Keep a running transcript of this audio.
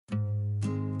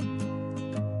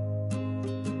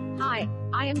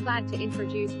I am glad to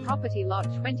introduce property lot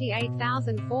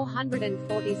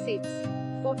 28,446,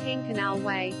 14 Canal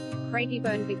Way,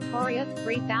 Craigieburn, Victoria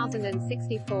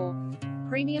 3064.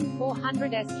 Premium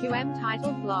 400 SQM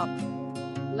titled block.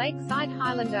 Lakeside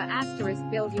Highlander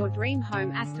 *, build your dream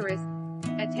home *.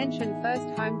 Attention first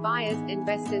home buyers,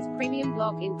 investors. Premium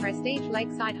block in prestige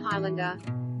Lakeside Highlander.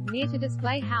 Near to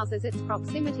display houses, its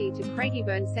proximity to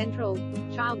Craigieburn Central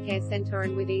Childcare Centre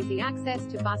and with easy access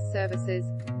to bus services,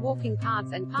 walking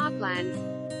paths and parklands.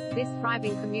 This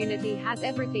thriving community has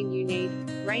everything you need,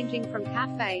 ranging from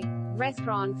cafe,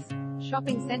 restaurants,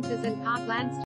 shopping centres and parklands